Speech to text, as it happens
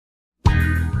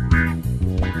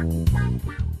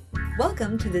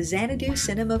Welcome to the Xanadu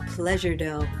Cinema Pleasure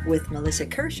Dome with Melissa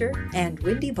Kirscher and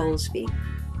Wendy Bowlesby.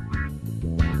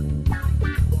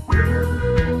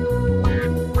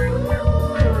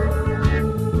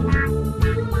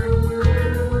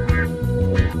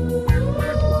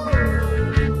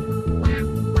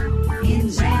 In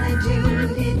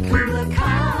Xanadu did Kubla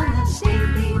Khan a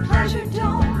stately pleasure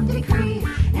dome decree,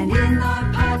 and in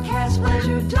our podcast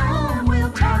Pleasure Dome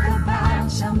we'll talk about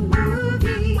some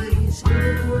movies.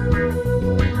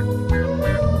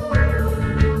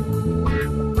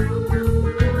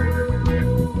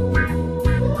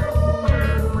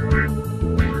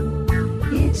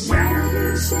 It's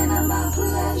Xanadu Cinema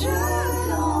Pleasure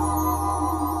Dome.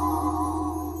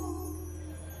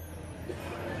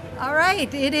 All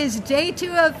right, it is day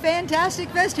 2 of Fantastic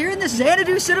Fest here in the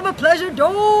Xanadu Cinema Pleasure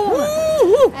Dome.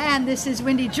 Woo-hoo. And this is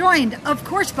Wendy, joined, of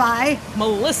course, by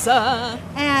Melissa.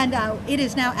 And it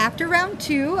is now after round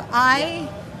 2. I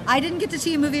didn't get to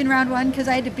see a movie in round 1 because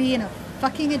I had to be in a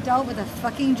fucking adult with a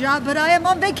fucking job, but I am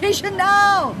on vacation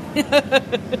now.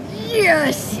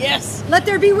 Yes. Yes. Let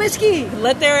there be whiskey.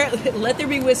 Let there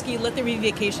be whiskey. Let there be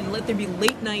vacation. Let there be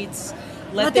late nights.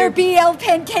 Let there be El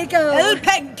Panqueco. El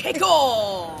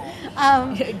Panqueco.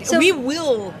 So- we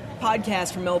will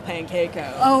podcast from El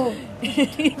Panqueco. Oh.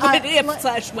 But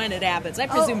if/when it happens, I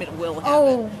presume it will happen.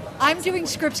 Oh, I'm doing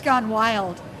Scripts Gone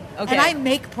Wild. Okay. And I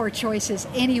make poor choices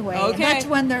anyway. Okay. And that's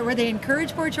where they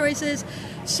encourage poor choices.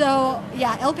 So,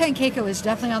 yeah, El Panqueco is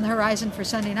definitely on the horizon for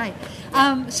Sunday night.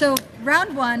 So,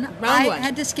 round one, I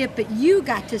had to skip, but you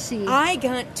got to see. I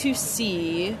got to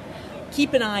see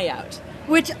Keep an Eye Out.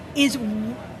 Which is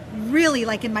really,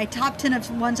 like, in my top 10 of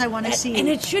ones I want to see. And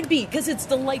it should be, because it's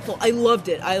delightful. I loved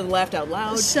it. I laughed out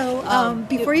loud. So,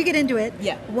 before you get into it,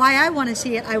 yeah. Why I want to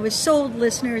see it, I was sold,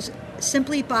 listeners,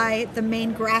 simply by the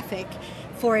main graphic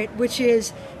for it, which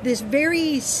is this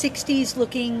very 60s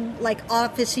looking, like,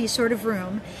 office-y sort of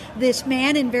room. This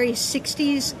man in very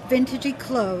 60s vintagey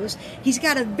clothes. He's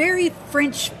got a very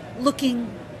French looking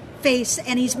face,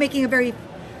 and he's making a very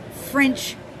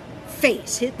French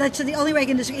face. That's the only way I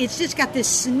can describe it. It's just got this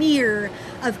sneer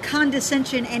of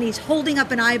condescension, and he's holding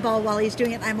up an eyeball while he's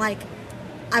doing it. I'm like,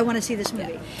 I want to see this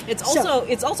movie. Yeah.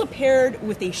 It's also paired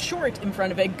with a short in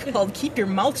front of it called "Keep Your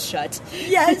Mouth Shut."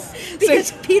 Yes,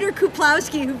 because Peter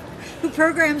Kuplowski, who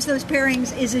programs those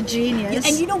pairings, is a genius.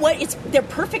 And you know what? They're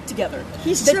perfect together.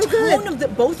 He's so good. The tone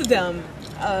of both of them,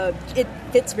 it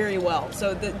fits very well.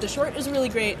 So the short is really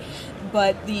great,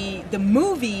 but the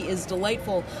movie is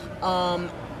delightful.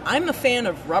 I'm a fan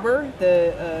of Rubber,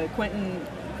 the Quentin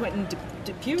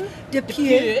Dupieux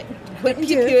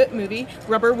movie,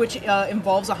 Rubber, which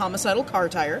involves a homicidal car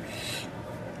tire,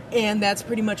 and that's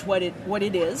pretty much what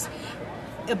it is.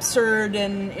 Absurd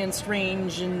and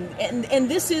strange, and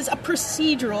this is a police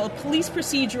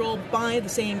procedural by the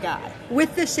same guy.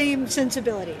 With the same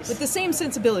sensibilities.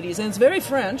 And it's very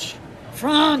French.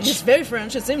 It's very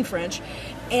French. It's in French.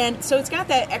 And so it's got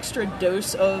that extra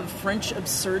dose of French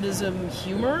absurdism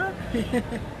humor.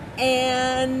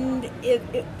 And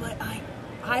but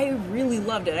I really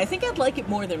loved it. I think I'd like it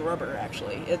more than Rubber,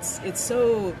 actually. It's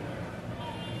so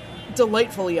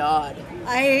delightfully odd.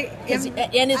 It's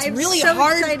really so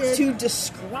hard excited to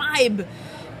describe,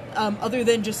 other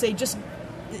than just say,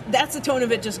 that's the tone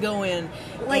of it, just go in.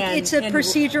 Like, it's a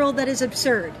procedural that is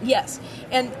absurd. Yes.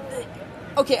 And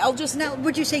okay, Now,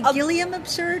 would you say Gilliam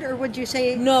absurd, or would you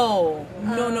say... No.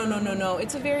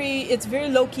 It's very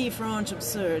low-key French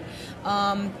absurd.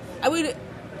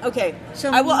 Okay,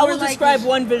 So I will like describe this-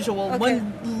 one visual, Okay.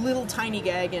 one little tiny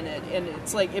gag in it, and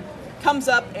it's like, it comes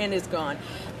up and it's gone.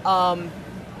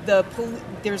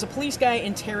 There's a police guy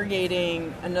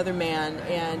interrogating another man,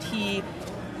 and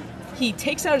he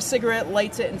takes out a cigarette,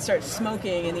 lights it, and starts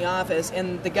smoking in the office,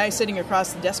 and the guy sitting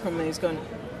across the desk from him is going,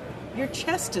 "Your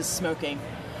chest is smoking."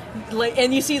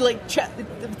 And you see,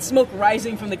 smoke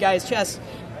rising from the guy's chest,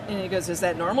 and he goes, "Is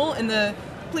that normal?" And the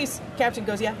police captain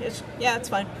goes, "Yeah, it's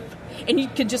fine." And you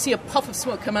can just see a puff of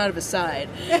smoke come out of his side.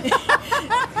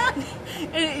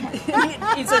 And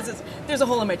he says, "There's a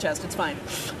hole in my chest, it's fine."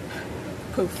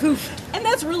 Poof. Poof. And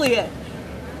that's really it.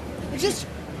 Just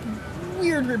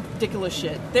weird, ridiculous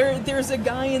shit. There's a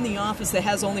guy in the office that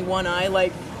has only one eye,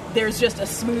 like, there's just a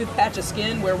smooth patch of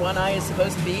skin where one eye is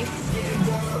supposed to be.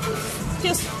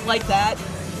 Just like that.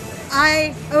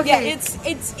 Okay. Yeah,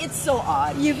 it's so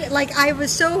odd. I was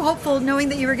so hopeful knowing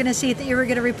that you were going to see it, that you were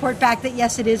going to report back that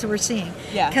yes, it is worth seeing.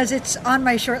 Yeah. Because it's on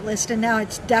my short list, and now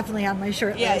it's definitely on my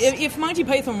short Yeah, list. if Monty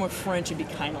Python were French, it'd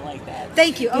be kind of like that.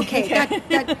 Thank you. Okay.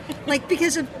 that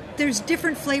because of there's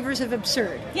different flavors of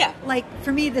absurd. Yeah. Like,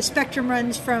 for me, the spectrum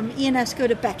runs from Ionesco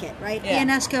to Beckett, right? Yeah.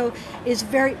 Ionesco is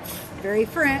very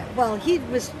well, he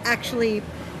was actually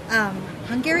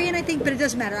Hungarian, I think, but it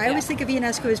doesn't matter. I always think of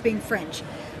Ionesco as being French,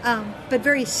 but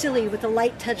very silly with a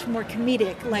light touch, more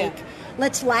comedic, like... Yeah.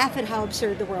 Let's laugh at how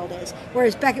absurd the world is.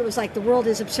 Whereas Beckett was like, the world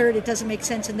is absurd, it doesn't make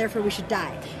sense, and therefore we should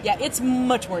die. Yeah, it's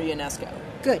much more Ionesco.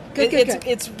 Good.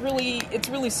 It's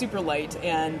really super light,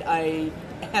 and I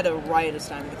had a riotous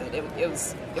time with it. It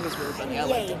was really funny. I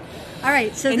liked it. All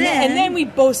right, so And then we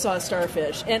both saw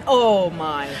Starfish, and oh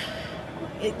my!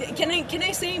 Can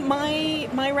I say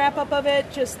my wrap up of it?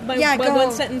 Just my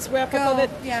one sentence wrap up of it.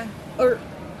 Yeah. Or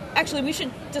actually, we should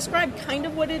describe kind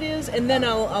of what it is, and then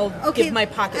I'll give my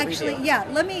pocket review. Yeah,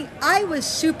 I was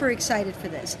super excited for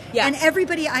this. Yeah. And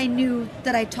everybody I knew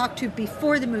that I talked to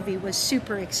before the movie was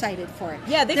super excited for it.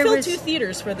 Yeah, they filled 2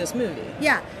 theaters for this movie.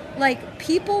 Yeah, like,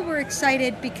 people were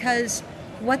excited because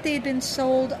what they had been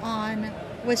sold on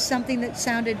was something that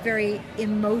sounded very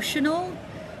emotional,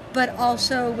 but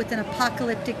also with an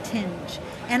apocalyptic tinge,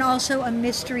 and also a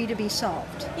mystery to be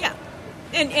solved. Yeah.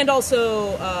 And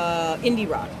also indie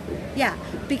rock. Yeah,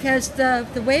 because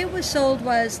the way it was sold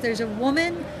was there's a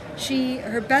woman,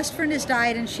 her best friend has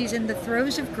died and she's in the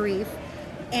throes of grief,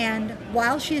 and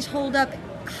while she's holed up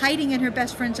hiding in her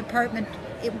best friend's apartment,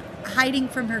 hiding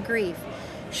from her grief,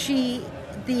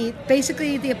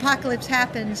 basically the apocalypse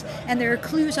happens and there are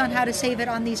clues on how to save it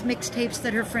on these mixtapes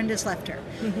that her friend has left her.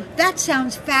 Mm-hmm. That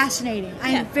sounds fascinating.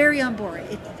 I am very on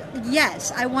board.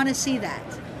 Yes, I want to see that.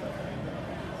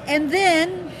 And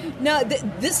then... Now,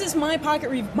 this is my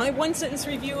my one-sentence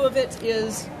review of it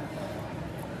is...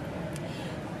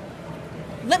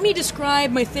 Let me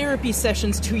describe my therapy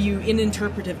sessions to you in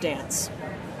interpretive dance.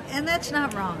 And that's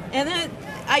not wrong. And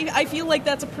I feel like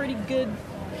that's a pretty good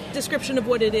description of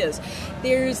what it is.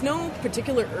 There's no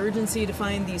particular urgency to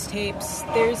find these tapes.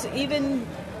 There's even...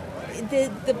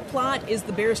 The plot is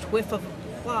the barest whiff of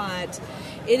plot.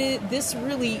 This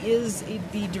really is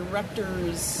the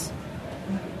director's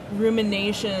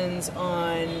ruminations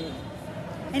on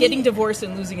getting divorced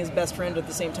and losing his best friend at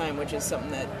the same time, which is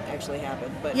something that actually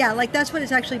happened. But yeah, like, that's what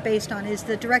it's actually based on, is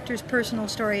the director's personal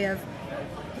story of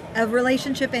a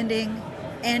relationship ending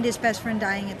and his best friend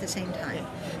dying at the same time.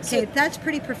 Okay, that's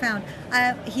pretty profound.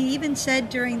 He even said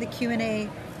during the Q&A,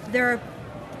 there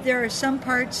are some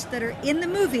parts that are in the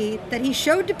movie that he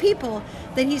showed to people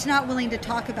that he's not willing to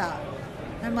talk about.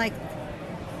 I'm like,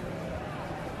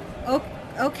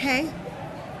 okay.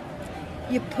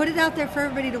 You put it out there for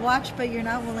everybody to watch, but you're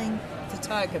not willing to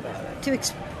talk about it,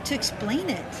 to explain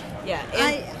it. Yeah,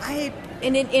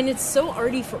 and it's so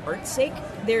arty for art's sake.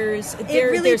 There's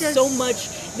so much.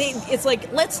 It's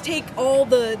like, let's take all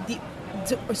the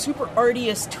super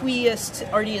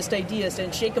artiest ideas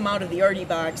and shake them out of the arty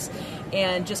box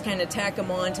and just kind of tack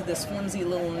them on to this flimsy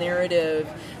little narrative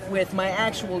with my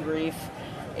actual grief,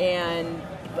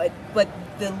 but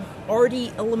the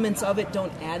arty elements of it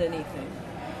don't add anything.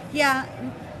 Yeah,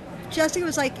 Jessica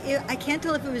was like, I can't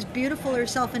tell if it was beautiful or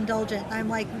self-indulgent. I'm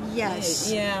like,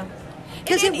 yes. Yeah.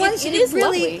 Because it is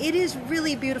really, lovely. It is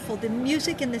really beautiful. The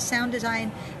music and the sound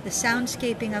design, the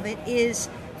soundscaping of it is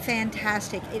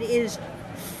fantastic. It is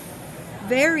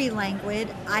very languid.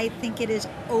 I think it is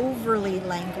overly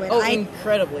languid. Oh,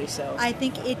 incredibly so. I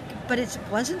think but it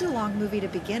wasn't a long movie to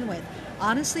begin with.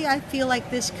 Honestly, I feel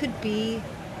like this could be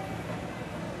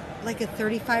like a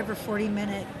 35 or 40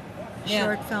 minute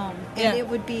short film, and it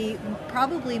would be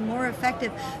probably more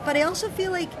effective. But I also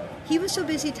feel like he was so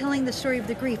busy telling the story of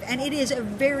the grief, and it is a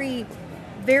very,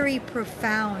 very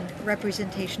profound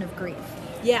representation of grief.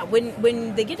 Yeah,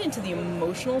 when they get into the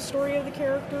emotional story of the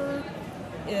character,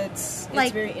 it's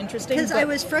very interesting. Because I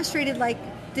was frustrated, like,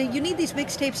 you need these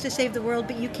mixtapes to save the world,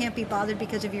 but you can't be bothered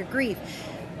because of your grief.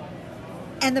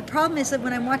 And the problem is that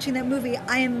when I'm watching that movie,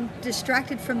 I am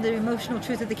distracted from the emotional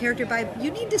truth of the character by, you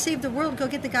need to save the world, go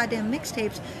get the goddamn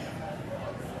mixtapes.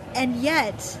 And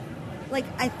yet, like,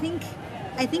 I think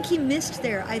he missed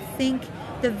there. I think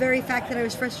the very fact that I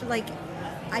was frustrated, like,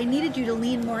 I needed you to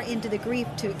lean more into the grief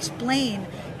to explain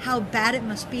how bad it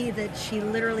must be that she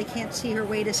literally can't see her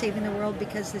way to saving the world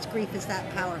because this grief is that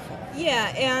powerful.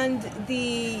 Yeah, and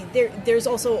there's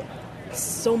also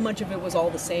so much of it was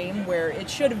all the same, where it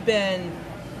should have been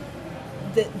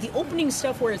the opening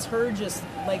stuff where it's her just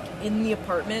like in the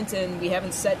apartment and we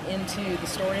haven't set into the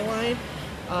storyline.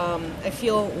 I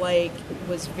feel like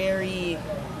was very.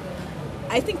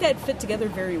 I think that fit together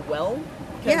very well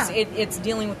because it's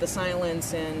dealing with the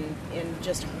silence and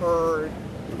just her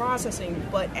processing.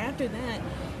 But after that,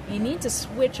 you need to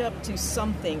switch up to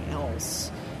something else.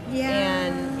 Yeah.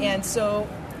 And so,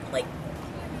 like.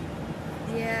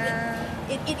 Yeah.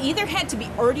 it either had to be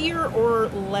artier or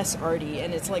less arty,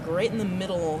 and it's like right in the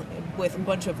middle with a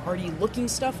bunch of arty looking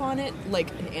stuff on it,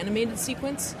 like an animated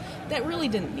sequence that really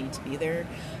didn't need to be there.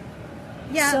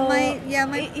 Yeah, So, my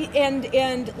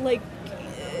and like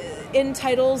in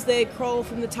titles they crawl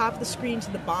from the top of the screen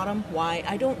to the bottom. Why?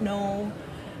 I don't know.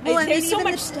 well, I There's mean, so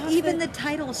even much stuff. even that- the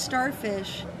title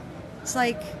Starfish, it's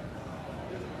like,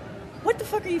 what the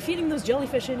fuck are you feeding those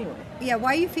jellyfish anyway? yeah,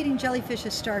 why are you feeding jellyfish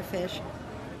a starfish?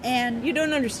 And You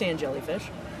don't understand jellyfish.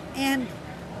 And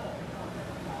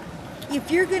if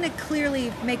you're going to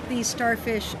clearly make these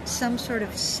starfish some sort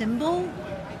of symbol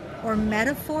or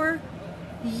metaphor,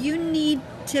 you need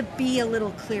to be a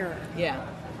little clearer. Yeah,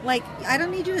 Like, I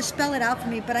don't need you to spell it out for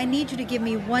me, but I need you to give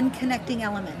me one connecting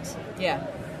element. yeah.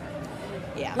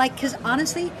 Like, because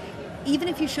honestly, even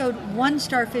if you showed one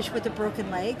starfish with a broken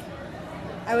leg,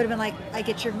 I would have been like, I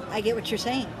get what you're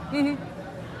saying. Mm-hmm.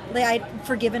 Like, I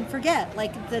forgive and forget,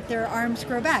 like that their arms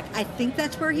grow back. I think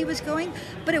that's where he was going,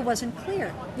 but it wasn't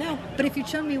clear. No. But if you'd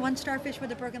shown me one starfish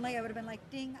with a broken leg, I would have been like,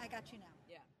 ding, I got you now.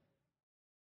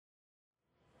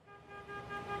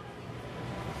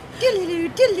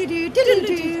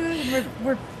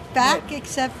 We're back,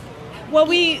 except Well,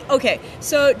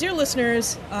 so dear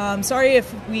listeners, sorry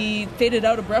if we faded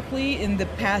out abruptly in the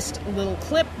past little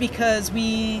clip because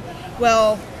my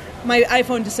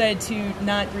iPhone decided to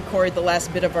not record the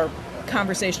last bit of our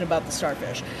conversation about the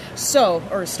starfish.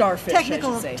 Or starfish,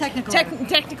 Technical- I should say. technical.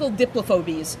 Technical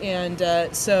diplophobies.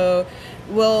 And so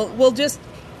we'll just,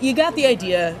 you got the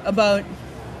idea about,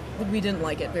 we didn't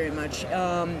like it very much.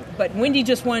 But Wendy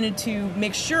just wanted to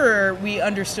make sure we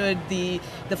understood the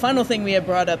final thing we had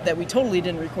brought up that we totally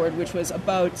didn't record, which was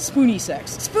about spoony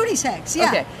sex. Spoony sex, yeah.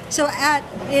 Okay. So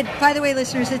by the way,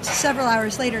 listeners, it's several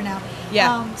hours later now.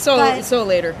 Yeah, so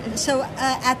later. So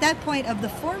at that point, of the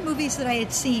 4 movies that I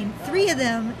had seen, 3 of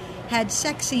them had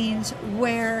sex scenes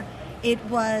where it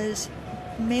was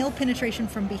male penetration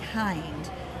from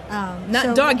behind.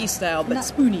 Not doggy style, but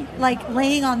spoony. Like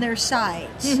laying on their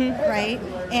sides, right?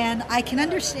 And I can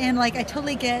understand, like, I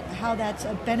totally get how that's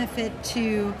a benefit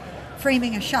to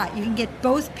framing a shot. You can get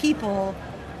both people,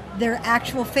 their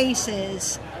actual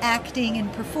faces, acting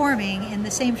and performing in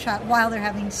the same shot while they're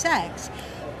having sex.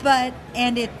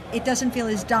 And it doesn't feel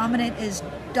as dominant as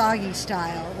doggy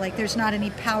style. Like, there's not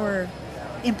any power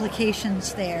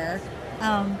implications there.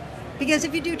 Because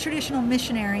if you do traditional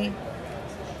missionary,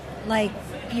 like,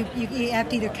 you have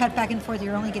to either cut back and forth.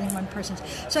 You're only getting one person's.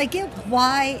 So I get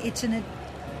why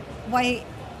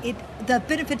the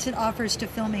benefits it offers to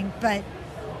filming, but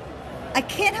I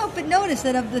can't help but notice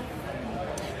that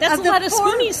That's a lot of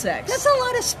spoony sex. That's a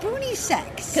lot of spoony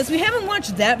sex. Because we haven't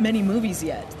watched that many movies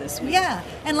yet this week. Yeah,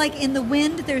 and like in The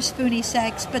Wind, there's spoony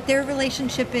sex, but their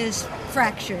relationship is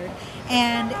fractured.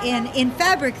 And in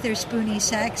Fabric, there's spoony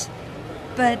sex,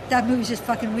 but that movie's just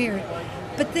fucking weird.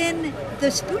 But then the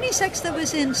spoony sex that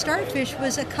was in Starfish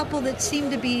was a couple that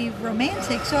seemed to be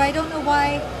romantic, so I don't know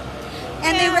why.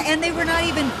 And they were not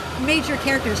even major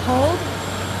characters. Hold.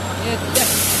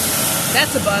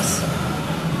 That's a bus.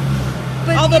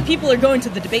 But All the people are going to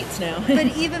the debates now.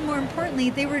 but even more importantly,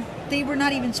 they were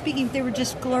not even speaking. They were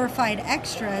just glorified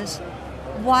extras.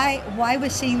 Why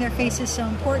was seeing their faces so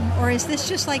important? Or is this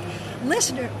just like,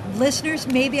 listeners,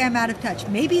 maybe I'm out of touch.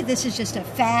 Maybe this is just a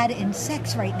fad in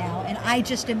sex right now, and I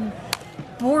just am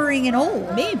boring and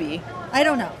old. Maybe. I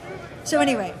don't know. So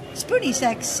anyway, spoony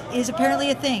sex is apparently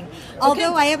a thing.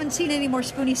 Although I haven't seen any more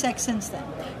spoony sex since then.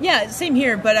 Yeah, same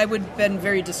here, but I would have been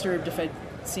very disturbed if I'd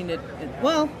seen it.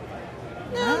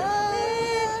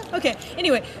 Okay,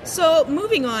 anyway, so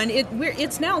moving on,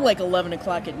 it's now like 11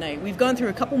 o'clock at night. We've gone through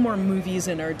a couple more movies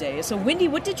in our day. So, Wendy,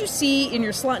 what did you see in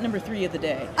your slot number 3 of the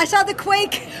day? I saw The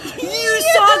Quake. You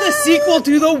saw the sequel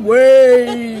to The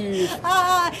Wave!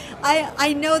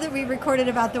 I know that we recorded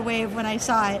about The Wave when I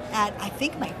saw it at, I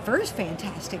think, my first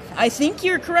Fantastic Fest. I think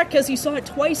you're correct because you saw it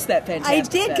twice that Fantastic I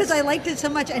did because Fest. I liked it so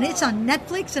much, and it's on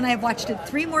Netflix, and I've watched it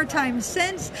 3 more times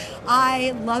since.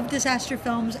 I love disaster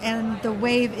films, and The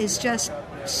Wave is just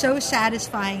so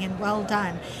satisfying and well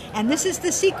done. And this is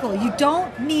the sequel. You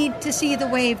don't need to see The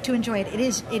Wave to enjoy it.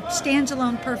 It stands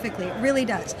alone perfectly. It really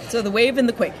does. So The Wave and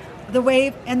The Quake. The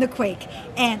Wave and The Quake.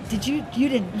 And you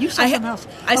saw something else.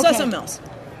 I saw something else.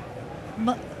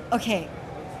 Okay.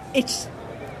 It's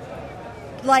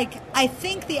like, I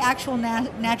think the actual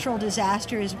natural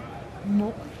disaster is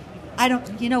more,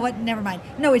 you know what, never mind.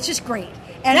 No, it's just great.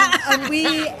 And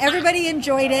everybody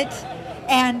enjoyed it.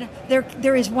 And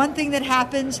there is one thing that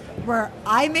happens where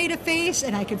I made a face,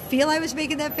 and I could feel I was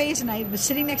making that face, and I was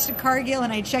sitting next to Cargill,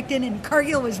 and I checked in, and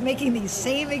Cargill was making the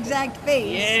same exact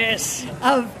face. Yes.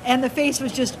 And the face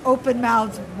was just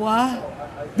open-mouthed,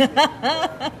 what?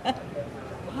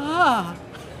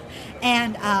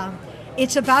 And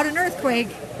it's about an earthquake,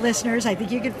 listeners. I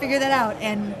think you can figure that out.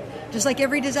 And just like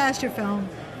every disaster film,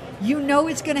 you know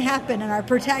it's going to happen, and our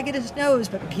protagonist knows,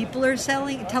 but people are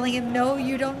telling him, no,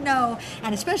 you don't know.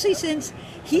 And especially since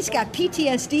he's got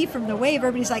PTSD from the wave,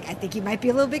 everybody's like, I think he might be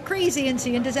a little bit crazy and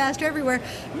seeing disaster everywhere.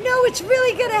 No, it's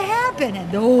really going to happen.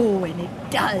 And it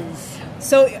does.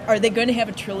 So are they going to have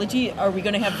a trilogy? Are we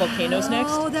going to have volcanoes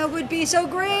next? Oh, that would be so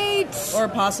great. Or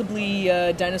possibly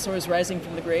dinosaurs rising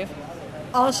from the grave?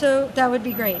 Also, that would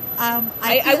be great.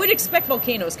 I would expect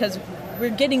volcanoes because we're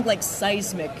getting like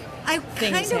seismic I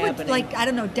things kind of would happening. like, I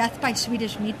don't know, Death by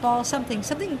Swedish Meatball, something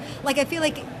like, I feel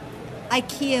like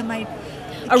IKEA might...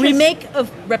 A remake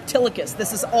of Reptilicus.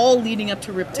 This is all leading up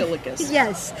to Reptilicus.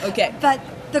 Yes. Okay. But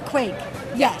The Quake,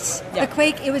 yes. Yeah. The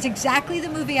Quake, it was exactly the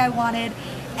movie I wanted,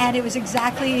 and it was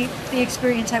exactly the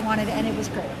experience I wanted, and it was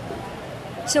great.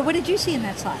 So what did you see in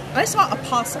that slot? I saw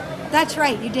Apostle. That's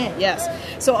right, you did. Yes.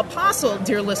 So Apostle,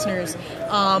 dear listeners,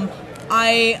 when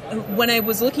I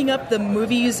was looking up the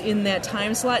movies in that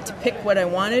time slot to pick what I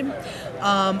wanted,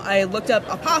 I looked up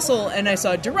Apostle and I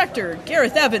saw director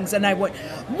Gareth Evans, and I went,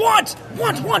 want.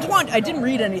 I didn't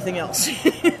read anything else.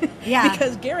 Yeah.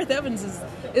 Because Gareth Evans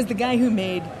is the guy who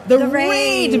made the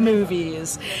Raid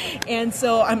movies. And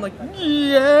so I'm like,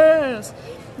 yes.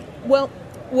 Well,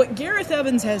 what Gareth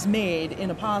Evans has made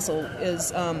in Apostle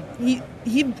is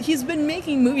he's been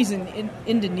making movies in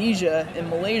Indonesia and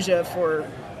Malaysia for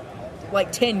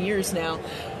like 10 years now.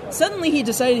 Suddenly he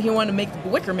decided he wanted to make The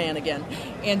Wicker Man again.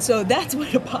 And so that's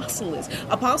what Apostle is.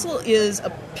 Apostle is a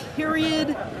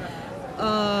period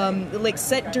like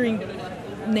set during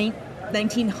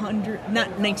 1900, not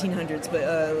 1900s, but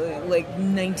like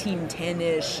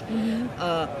 1910-ish.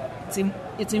 Mm-hmm.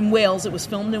 It's in Wales. It was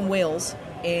filmed in Wales.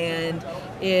 And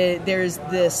there's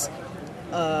this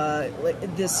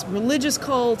this religious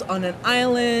cult on an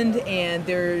island, and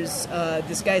there's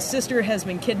this guy's sister has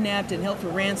been kidnapped and held for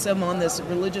ransom on this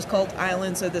religious cult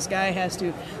island. So this guy has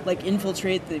to like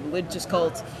infiltrate the religious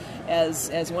cult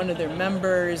as one of their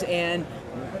members, and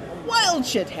wild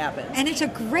shit happens. And it's a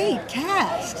great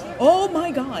cast. Oh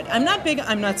my God. I'm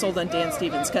not sold on Dan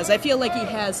Stevens because I feel like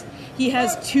he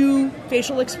has two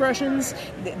facial expressions.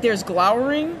 There's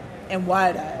glowering and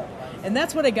wide-eyed. And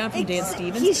that's what I got from Dan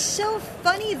Stevens. He's so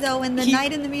funny, though, in the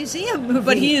Night in the Museum movie.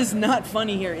 But he is not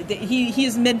funny here. He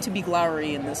is meant to be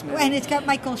glowery in this movie. And it's got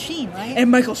Michael Sheen, right? And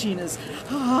Michael Sheen is...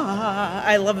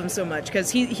 I love him so much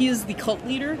because he is the cult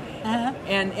leader. Uh-huh.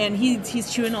 And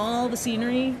he's chewing all the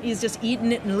scenery. He's just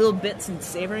eating it in little bits and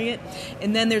savoring it.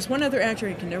 And then there's one other actor,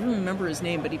 I can never remember his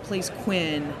name, but he plays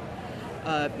Quinn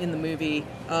in the movie,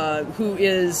 who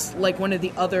is like one of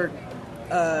the other...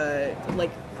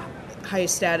 like high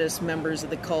status members of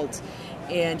the cult,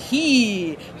 and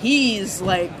he's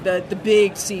like the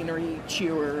big scenery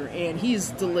chewer, and he's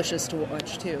delicious to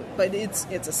watch too. But it's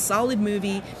a solid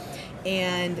movie,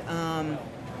 and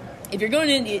if you're going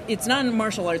in, it's not a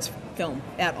martial arts film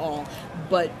at all,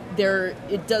 but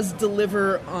it does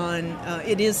deliver on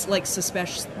it is like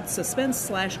suspense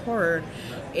 / horror,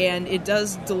 and it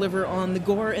does deliver on the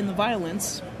gore and the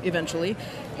violence eventually.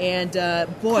 And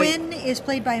boy, Quinn is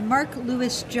played by Mark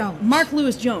Lewis Jones. Mark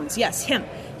Lewis Jones, yes, him.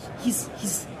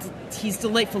 He's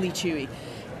delightfully chewy,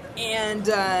 and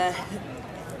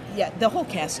yeah, the whole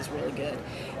cast is really good.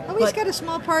 Oh, he's got a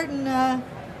small part in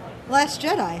Last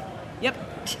Jedi. Yep.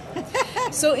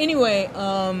 So anyway,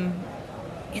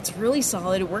 it's really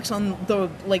solid. It works on the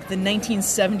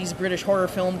 1970s British horror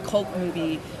film cult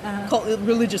movie,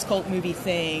 religious cult movie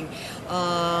thing.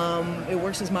 It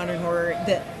works as modern horror.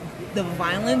 The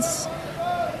violence,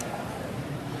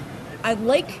 I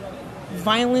like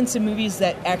violence in movies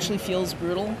that actually feels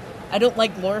brutal. I don't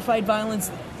like glorified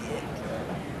violence.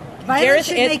 Violence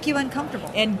should make you uncomfortable.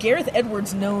 And Gareth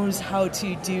Edwards knows how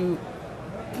to do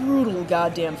brutal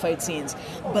goddamn fight scenes,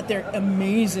 but they're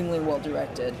amazingly well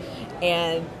directed,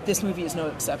 and this movie is no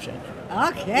exception.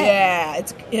 Okay. Yeah,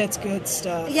 it's good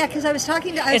stuff. Yeah, because I was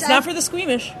talking to... It's not for the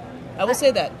squeamish. I will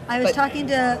say that. I was talking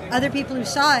to other people who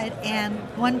saw it, and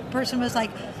one person was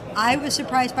like, I was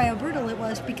surprised by how brutal it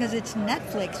was because it's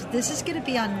Netflix. This is going to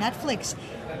be on Netflix.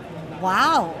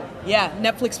 Wow. Yeah,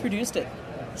 Netflix produced it.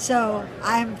 So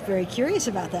I'm very curious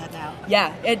about that now.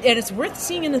 Yeah, and it's worth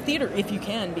seeing in the theater if you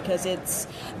can, because it's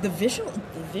the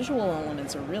visual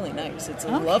elements are really nice. It's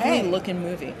a lovely looking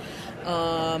movie.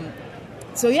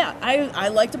 So yeah, I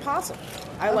liked Apostle.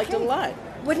 I liked it a lot.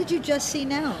 What did you just see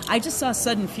now? I just saw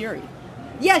Sudden Fury.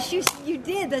 Yes, you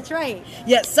did. That's right.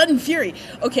 Yeah, Sudden Fury.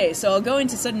 Okay, so I'll go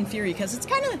into Sudden Fury because it's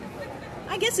kind of...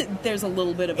 I guess there's a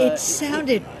little bit of a... It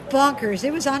sounded bonkers.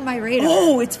 It was on my radar.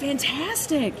 Oh, it's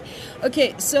fantastic.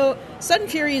 Okay, so Sudden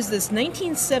Fury is this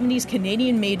 1970s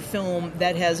Canadian-made film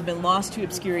that has been lost to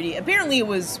obscurity. Apparently it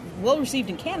was well-received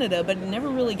in Canada, but it never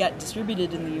really got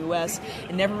distributed in the U.S.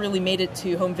 It never really made it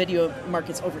to home video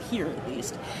markets over here, at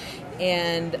least.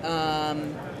 And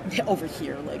over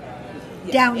here, like...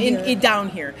 Down here. Down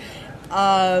here.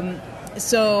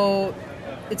 So...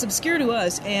 It's obscure to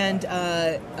us, and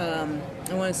I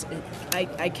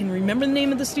can remember the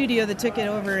name of the studio that took it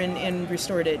over and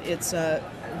restored it. It's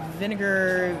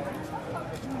Vinegar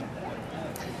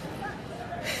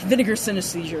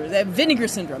Synesthesia. Vinegar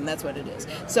Syndrome, that's what it is.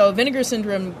 So Vinegar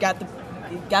Syndrome got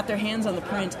their hands on the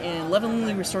print and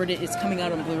lovingly restored it. It's coming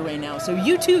out on Blu-ray now, so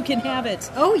you too can have it.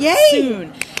 Oh, yay!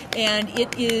 Soon. And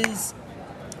it is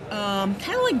kind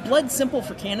of like Blood Simple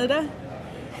for Canada.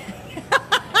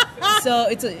 So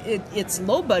it's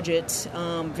low budget,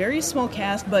 very small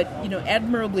cast, but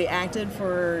admirably acted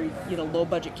for low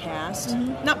budget cast.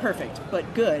 Mm-hmm. Not perfect,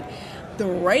 but good. The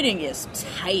writing is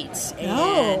tight,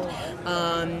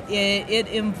 and it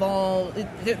involves.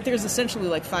 There's essentially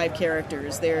like 5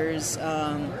 characters. There's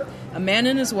a man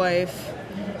and his wife,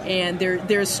 and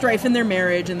there's strife in their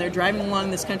marriage, and they're driving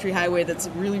along this country highway that's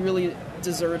really, really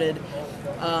deserted.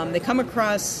 They come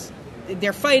across.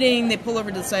 They're fighting. They pull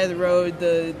over to the side of the road.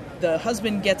 The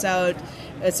husband gets out,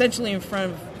 essentially in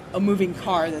front of a moving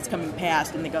car that's coming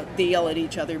past, and they yell at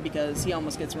each other because he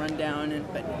almost gets run down.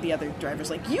 But the other driver's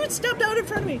like, "You stepped out in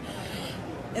front of me,"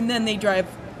 and then they drive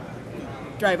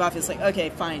off. It's like,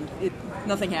 okay, fine.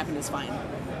 Nothing happened. It's fine.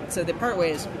 So they part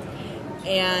ways.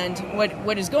 And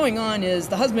what is going on is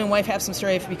the husband and wife have some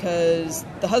strife because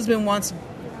the husband wants to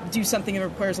do something that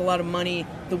requires a lot of money.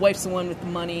 The wife's the one with the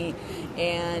money,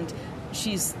 and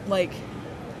she's like,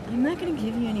 I'm not going to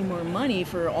give you any more money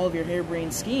for all of your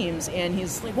harebrained schemes. And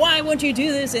he's like, why won't you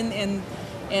do this? And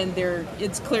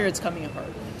it's clear it's coming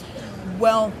apart.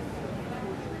 Well,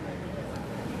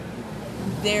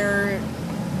 they're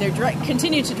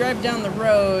continue to drive down the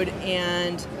road,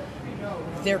 and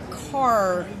their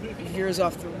car veers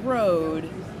off the road,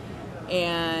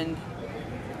 and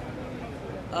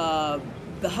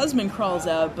the husband crawls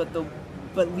out,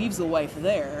 but leaves the wife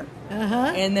there. Uh-huh.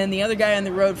 And then the other guy on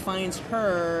the road finds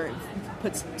her,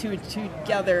 puts two and two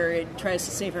together, and tries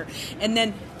to save her. And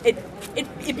then it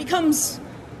becomes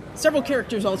several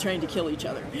characters all trying to kill each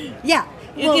other. Yeah.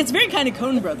 Well, it's very kind of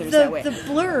Coen Brothers that way. The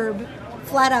blurb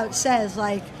flat out says,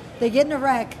 like, they get in a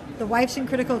wreck, the wife's in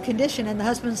critical condition, and the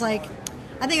husband's like,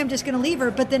 I think I'm just going to leave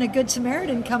her. But then a good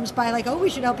Samaritan comes by like, oh, we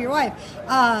should help your wife.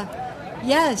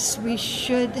 Yes, we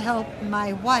should help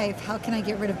my wife. How can I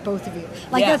get rid of both of you?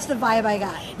 Like, that's the vibe I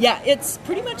got. Yeah, it's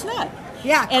pretty much that.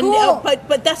 Yeah, and, cool.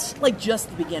 But that's like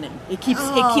just the beginning. It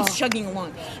keeps chugging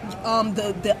along.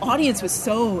 The audience was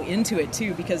so into it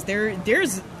too, because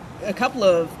there's a couple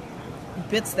of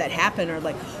bits that happen are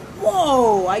like,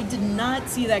 whoa, I did not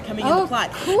see that coming in the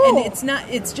plot. Cool. And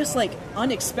it's just like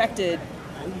unexpected.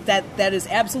 That is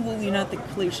absolutely not the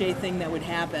cliche thing that would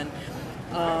happen.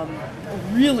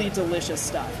 Really delicious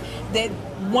stuff.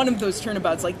 One of those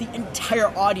turnabouts, like the entire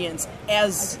audience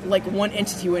as like one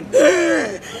entity went.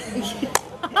 It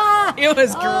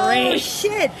was great. Oh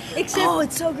shit! Except,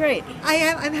 it's so great.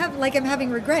 I'm having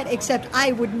regret. Except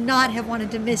I would not have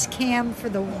wanted to miss Cam for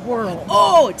the world.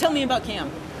 Oh, tell me about Cam.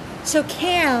 So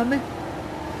Cam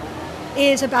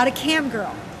is about a cam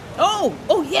girl.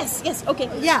 Oh yes, okay.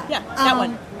 Yeah, that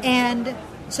one. And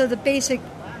so the basic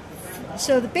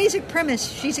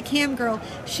premise, she's a cam girl.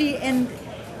 And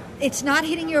it's not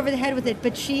hitting you over the head with it,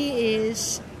 but she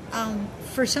is,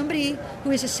 for somebody who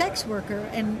is a sex worker,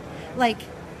 and like,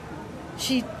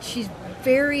 she's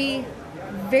very,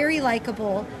 very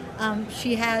likable.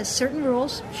 She has certain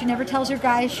rules. She never tells her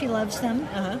guys she loves them,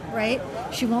 right?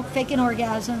 She won't fake an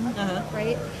orgasm,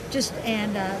 right?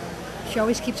 She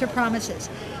always keeps her promises.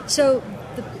 So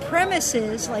the premise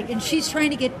is like, and she's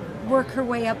trying to work her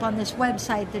way up on this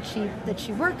website that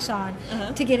she works on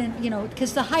to get in,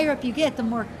 because the higher up you get, the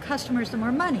more customers, the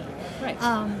more money. Right.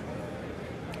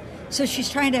 So she's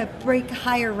trying to break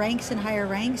higher ranks,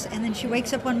 and then she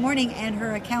wakes up one morning and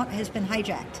her account has been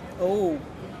hijacked. Oh.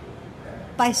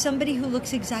 By somebody who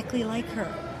looks exactly like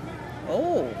her.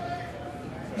 Oh.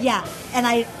 Yeah,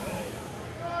 and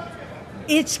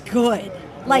it's good.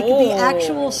 Like, the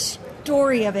actual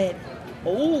story of it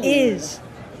is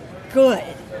good.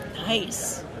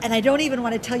 Nice. And I don't even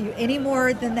want to tell you any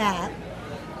more than that.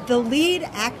 The lead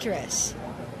actress,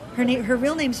 her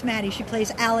real name's Maddie. She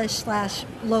plays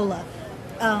Alice/Lola.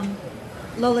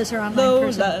 Lola's her online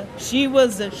person. Lola, she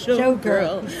was a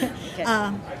showgirl. Okay.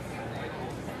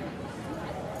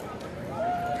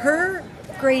 Her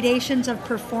gradations of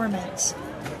performance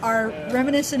are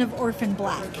reminiscent of Orphan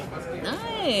Black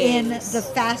Nice. in the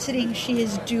faceting she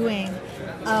is doing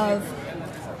of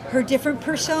her different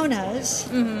personas,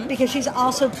 because she's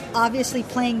also obviously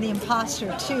playing the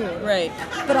imposter too. Right.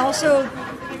 But also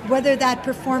whether that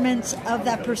performance of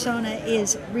that persona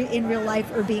is in real life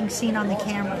or being seen on the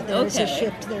camera. There is a Okay.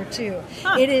 shift there too.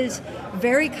 Huh. It is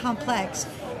very complex,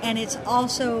 and it's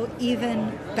also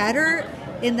even better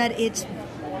in that it's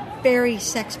very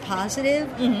sex positive.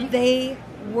 They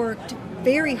worked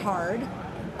very hard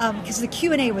because the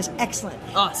Q&A was excellent.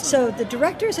 Awesome. So the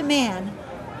director's a man,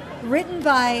 written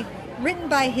by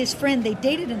his friend. They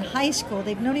dated in high school.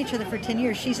 They've known each other for 10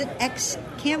 years. She's an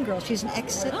ex-cam girl. She's an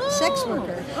ex-sex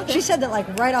worker. Okay. She said that like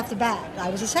right off the bat. I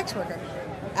was a sex worker.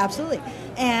 Absolutely.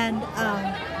 And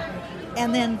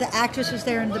then the actress was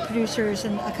there and the producers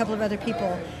and a couple of other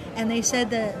people. And they said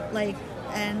that like,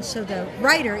 and so the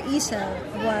writer, Issa,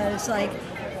 was like,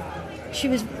 she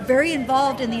was very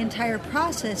involved in the entire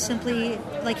process, simply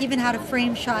like even how to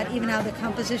frame shot, even how the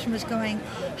composition was going,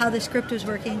 how the script was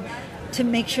working, to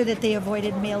make sure that they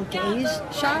avoided male gaze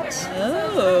shots,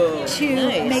 Oh, to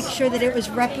nice. make sure that it was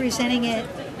representing it,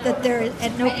 that there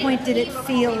at no point did it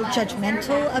feel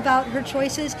judgmental about her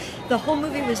choices. The whole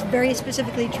movie was very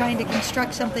specifically trying to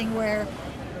construct something where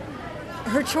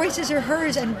her choices are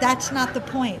hers, and that's not the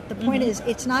point. The point is,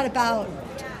 it's not about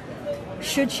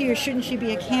should she or shouldn't she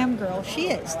be a cam girl. She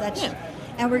is. That's, Yeah.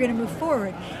 and we're going to move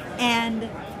forward. And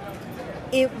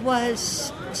it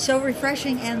was so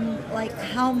refreshing, and like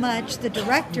how much the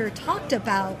director talked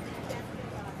about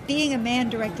being a man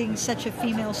directing such a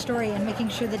female story and making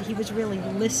sure that he was really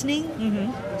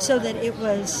listening, so that it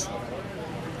was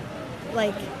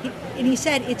like, and he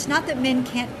said, it's not that men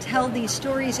can't tell these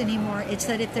stories anymore, it's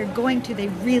that if they're going to, they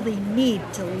really need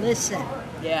to listen.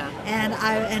 Yeah.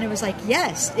 And it was like,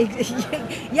 yes,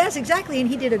 yes, exactly. And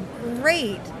he did a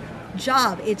great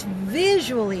job. It's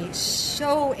visually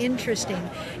so interesting,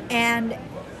 and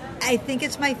I think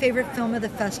it's my favorite film of the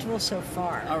festival so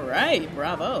far. All right.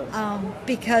 Bravo.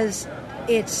 Because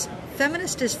it's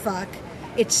feminist as fuck,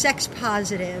 it's sex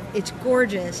positive, it's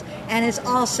gorgeous, and it's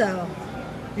also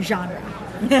genre.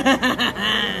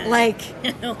 Like,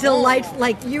 delightful.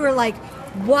 Like, you were like,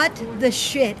 what the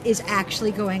shit is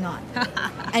actually going on?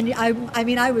 And I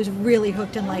mean, I was really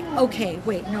hooked and like, okay,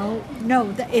 wait, no,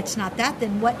 it's not that.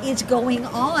 Then what is going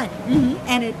on?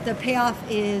 And the payoff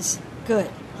is good.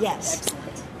 Yes. Excellent.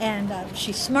 And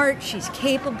she's smart. She's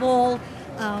capable.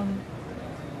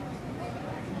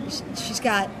 She's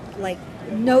got like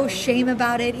no shame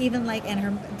about it. Even like, and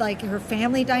her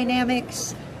family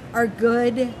dynamics are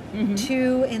good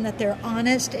too, in that they're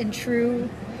honest and true.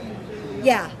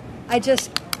 Yeah, I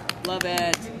just Love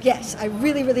it. yes, I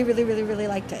really, really, really, really, really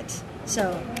liked it.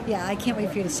 So yeah, I can't wait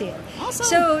for you to see it. Awesome.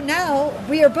 So now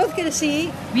we are both going to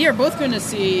see. We are both going to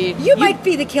see. You might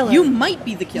be the killer. You might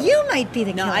be the killer. You might be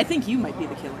the No, killer. I think you might be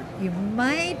the killer. You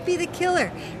might be the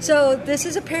killer. So this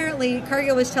is apparently,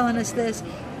 Cargill was telling us this,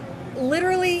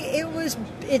 literally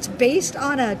it's based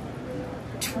on a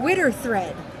Twitter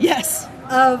thread Yes.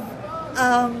 of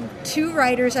two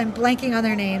writers, I'm blanking on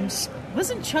their names.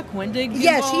 Wasn't Chuck Wendig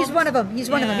Yes, involved? he's one of them. He's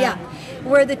one of them, yeah.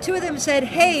 Where the two of them said,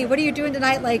 hey, what are you doing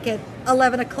tonight, like at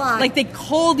 11 o'clock? Like they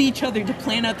called each other to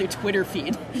plan out their Twitter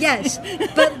feed. Yes,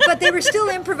 but they were still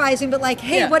improvising, but like,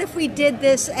 hey, Yeah. what if we did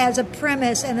this as a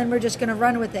premise and then we're just going to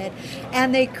run with it?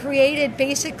 And they created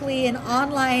basically an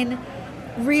online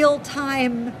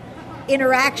real-time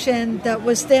interaction that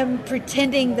was them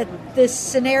pretending that this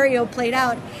scenario played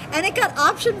out. And it got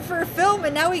optioned for a film,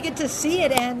 and now we get to see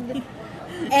it, and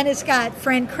it's got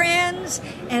Fran Kranz,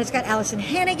 and it's got Allison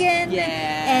Hannigan. Yeah.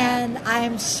 And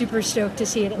I'm super stoked to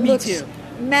see it. It Me looks too.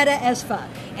 meta as fuck.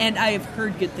 And I have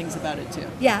heard good things about it too.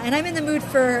 Yeah, and I'm in the mood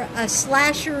for a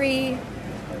slashery,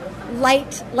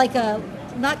 light, like a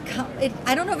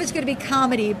I don't know if it's going to be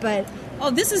comedy, but Oh,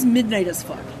 this is midnight as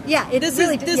fuck. yeah, it This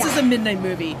really is a midnight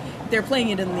movie. They're playing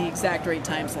it in the exact right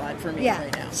time slot for me yeah.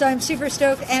 right now. So I'm super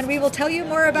stoked, and we will tell you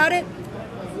more about it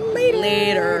later.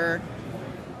 Later.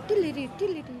 Diddly-doo,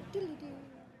 diddly-doo, diddly-doo.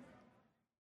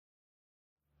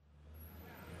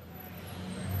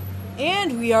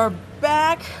 And we are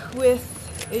back with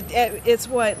it's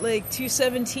what, like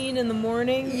 2:17 in the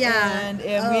morning. Yeah. And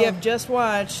we have just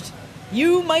watched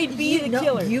You Might Be the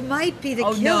Killer. You might be the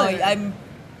oh killer. no,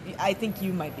 I think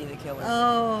you might be the killer.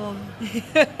 Oh,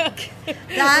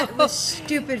 that was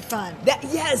stupid fun.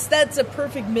 Yes, that's a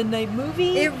perfect midnight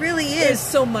movie. It really It's is.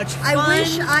 so much fun. I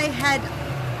wish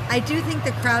I do think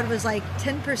the crowd was like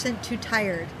 10% too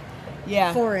tired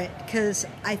for it because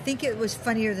I think it was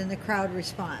funnier than the crowd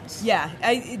response. Yeah,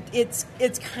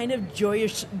 it's kind of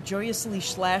joyously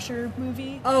slasher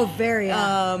movie. Oh, very.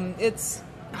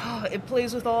 It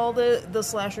plays with all the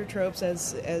slasher tropes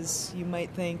as you might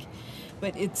think,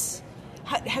 but it's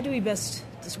how do we best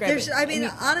describe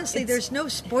it? Honestly, there's no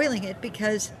spoiling it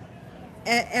because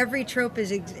every trope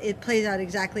it plays out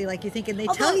exactly like you think, and they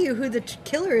tell you who the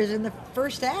killer is in the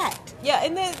first act. Yeah,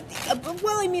 and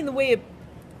then the way it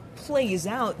plays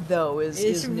out though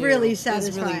is new. Really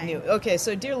satisfying. Is really new. Okay,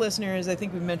 so dear listeners, I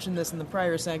think we mentioned this in the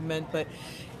prior segment, but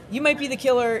You Might Be the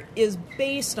Killer is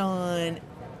based on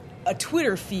a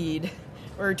Twitter feed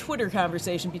or a Twitter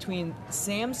conversation between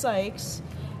Sam Sykes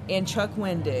and Chuck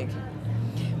Wendig,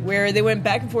 where they went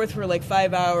back and forth for like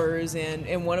 5 hours,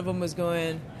 and one of them was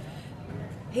going,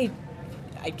 "Hey,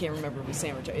 I can't remember if it was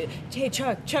Sam or Chuck. Hey,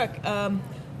 Chuck,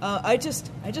 I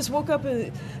just woke up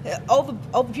and all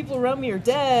the people around me are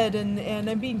dead, and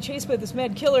I'm being chased by this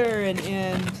mad killer." And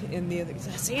the other guy,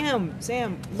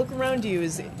 Sam, look around you.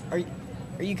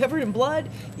 Are you covered in blood?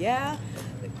 Yeah.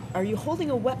 Are you holding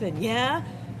a weapon? Yeah.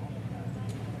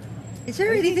 Is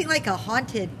there anything like a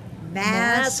haunted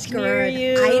mask near or an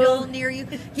you? idol near you?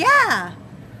 Yeah.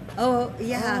 Oh,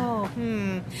 yeah.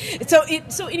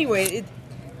 So anyway,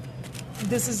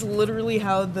 this is literally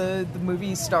how the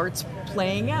movie starts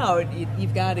playing out.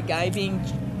 You've got a guy being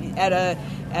at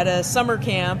a summer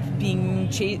camp being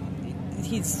chased.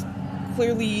 He's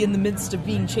clearly in the midst of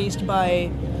being chased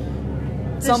by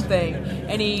something,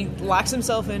 and he locks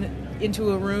himself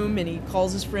into a room, and he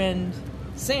calls his friend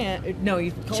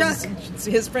he calls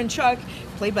his friend Chuck,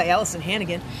 played by Allison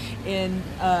Hannigan, in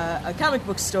a comic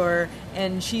book store,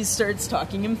 and she starts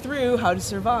talking him through how to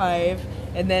survive,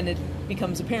 and then it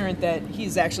becomes apparent that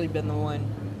he's actually been the one.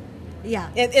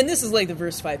 Yeah. And this is like the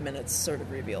first 5 minutes sort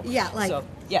of reveal. Yeah,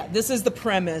 this is the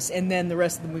premise, and then the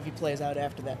rest of the movie plays out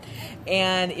after that.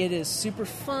 And it is super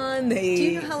fun. Do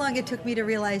you know how long it took me to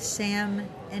realize Sam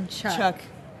and Chuck?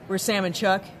 We're Sam and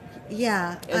Chuck?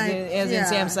 Yeah. As in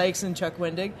Sam Sykes and Chuck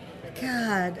Wendig?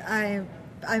 God,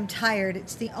 I'm tired.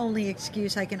 It's the only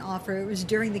excuse I can offer. It was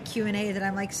during the Q&A that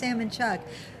I'm like, Sam and Chuck.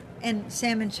 And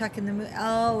Sam and Chuck in the movie.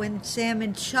 Oh, and Sam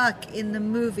and Chuck in the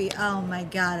movie. Oh, my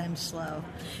God, I'm slow.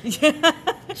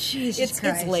 Jesus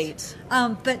Christ. It's late.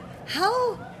 But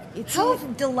how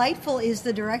delightful is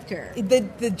the director? The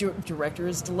director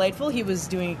is delightful. He was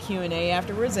doing a Q&A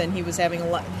afterwards, and he was having a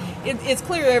lot... It's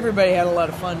clear everybody had a lot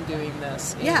of fun doing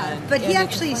this. But he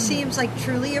actually seems like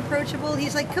truly approachable.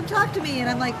 He's like, come talk to me. And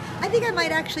I'm like, I think I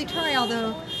might actually try,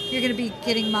 although you're going to be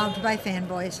getting mobbed by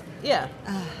fanboys. Yeah.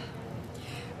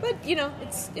 But,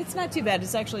 it's not too bad.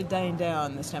 It's actually dying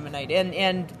down this time of night.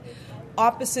 And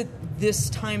opposite this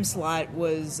time slot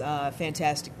was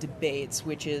Fantastic Debates,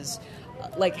 which is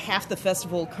like half the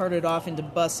festival carted off into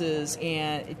buses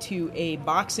and to a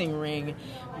boxing ring,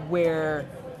 where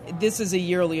this is a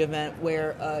yearly event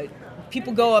where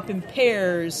people go up in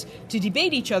pairs to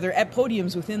debate each other at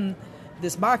podiums within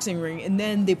this boxing ring, and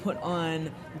then they put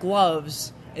on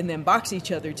gloves and then box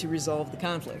each other to resolve the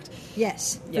conflict.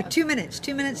 Yes, yeah. For 2 minutes.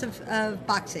 2 minutes of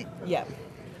boxing. Yeah.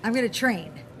 I'm going to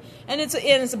train. And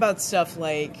it's about stuff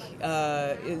like...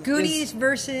 Goonies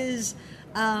versus...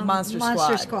 Monster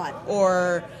Squad.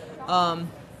 Or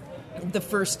the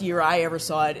first year I ever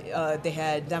saw it, they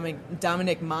had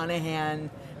Dominic Monaghan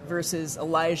versus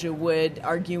Elijah Wood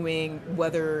arguing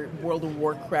whether World of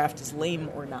Warcraft is lame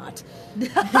or not. Yeah,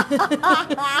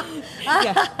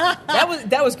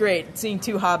 that was great. Seeing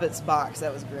two hobbits box,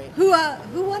 that was great. Who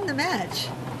won the match?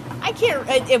 I can't.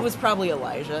 It was probably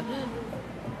Elijah.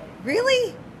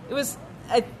 Really? It was.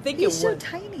 I think He's it was.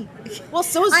 so tiny. Well,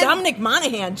 so is Dominic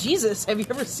Monaghan. Jesus, have you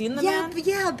ever seen the man?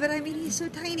 Yeah, but I mean, he's so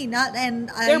tiny.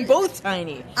 They're both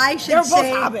tiny. They're both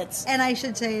hobbits. And I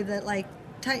should say that, like,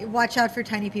 watch out for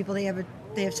tiny people. They have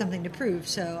something to prove.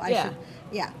 So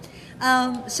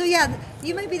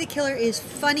You Might Be the Killer is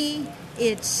funny.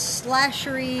 It's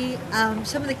slashery.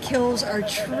 Some of the kills are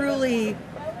truly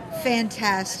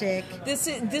fantastic. This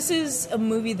is a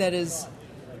movie that is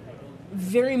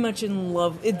very much in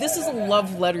love. This is a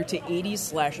love letter to 80s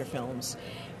slasher films,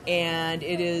 and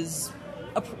it is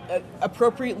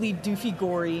appropriately doofy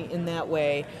gory in that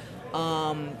way.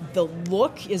 The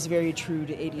look is very true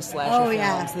to 80s slasher films.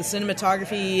 Yeah. The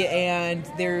cinematography, and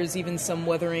there's even some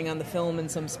weathering on the film in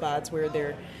some spots where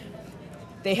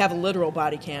they have a literal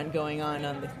body cam going on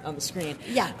the screen.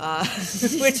 Yeah.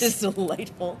 Which is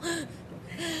delightful.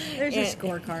 There's a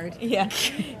scorecard. Yeah.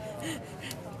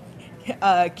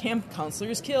 Camp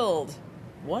counselors killed.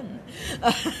 1.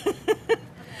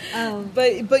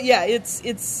 But yeah, it's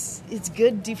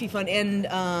good, doofy fun. And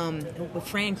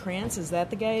Fran Kranz, is that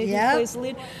the guy who plays the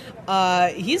lead?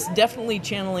 He's definitely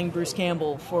channeling Bruce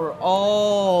Campbell for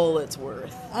all it's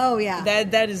worth. Oh yeah,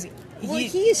 that is.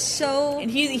 He is so, and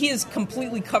he is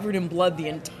completely covered in blood the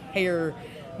entire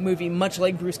movie, much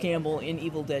like Bruce Campbell in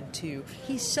Evil Dead 2.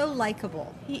 He's so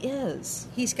likable. He is.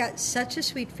 He's got such a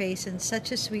sweet face and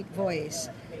such a sweet voice,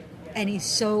 and he's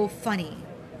so funny,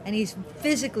 and he's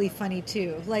physically funny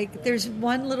too. Like there's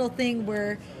one little thing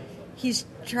where he's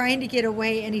trying to get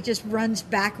away and he just runs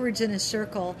backwards in a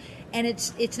circle, and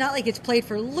it's not like it's played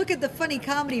for look at the funny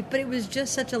comedy, but it was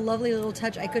just such a lovely little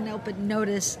touch. I couldn't help but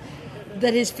notice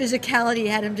that his physicality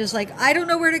had him just like, I don't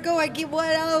know where to go. I get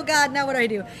what? Oh God, now what do I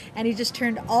do? And he just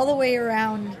turned all the way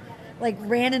around, like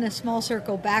ran in a small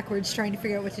circle backwards, trying to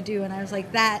figure out what to do. And I was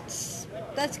like, that's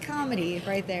comedy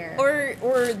right there. Or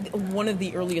one of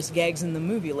the earliest gags in the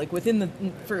movie, like within the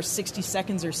first 60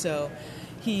 seconds or so.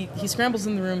 He scrambles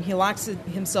in the room, he locks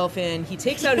himself in, he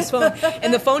takes out his phone,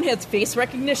 and the phone has face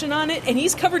recognition on it, and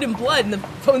he's covered in blood, and the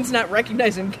phone's not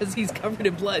recognizing him because he's covered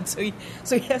in blood, so he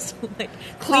has to like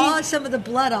claw some of the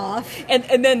blood off,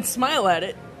 and then smile at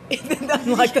it, and then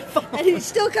unlock the phone. And he's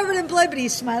still covered in blood, but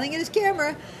he's smiling at his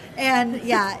camera, and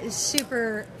yeah, it's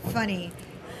super funny.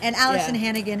 And Allison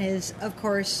Hannigan is, of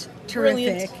course,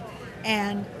 terrific, brilliant.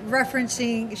 And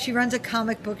referencing, she runs a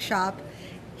comic book shop.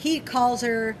 He calls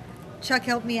her, Chuck,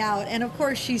 help me out. And of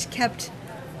course, she's kept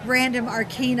random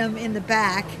arcanum in the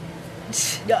back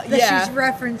that she's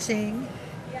referencing.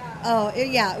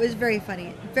 It was very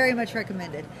funny. Very much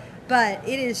recommended. But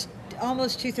it is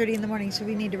almost 2:30 in the morning, so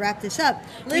we need to wrap this up.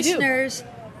 Listeners,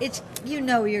 it's you're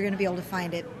going to be able to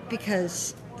find it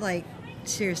because, like,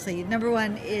 seriously, number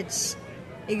one, it's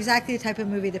exactly the type of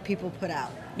movie that people put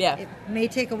out. Yeah. It may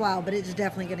take a while, but it's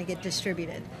definitely going to get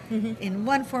distributed in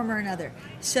one form or another.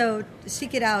 So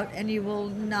seek it out, and you will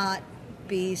not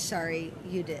be sorry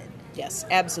you did. Yes,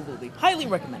 absolutely. Highly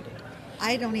recommended.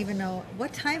 I don't even know.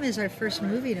 What time is our first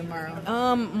movie tomorrow?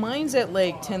 Mine's at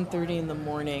like 10:30 in the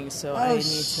morning, so I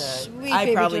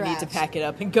probably need to pack it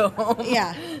up and go home.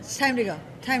 Yeah, it's time to go.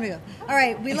 All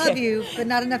right, we love you, but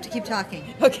not enough to keep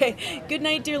talking. Okay, good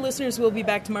night, dear listeners. We'll be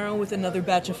back tomorrow with another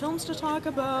batch of films to talk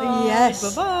about.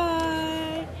 Yes.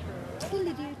 Bye-bye.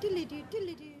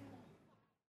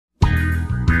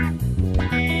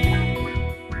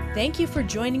 Thank you for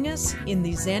joining us in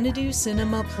the Xanadu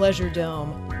Cinema Pleasure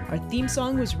Dome. Our theme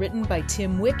song was written by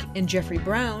Tim Wick and Jeffrey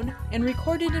Brown and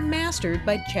recorded and mastered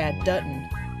by Chad Dutton.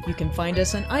 You can find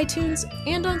us on iTunes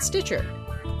and on Stitcher.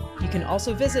 You can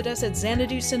also visit us at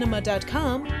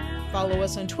xanaducinema.com, follow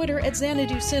us on Twitter at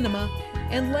Xanadu Cinema,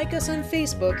 and like us on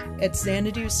Facebook at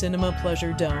Xanadu Cinema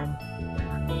Pleasure Dome.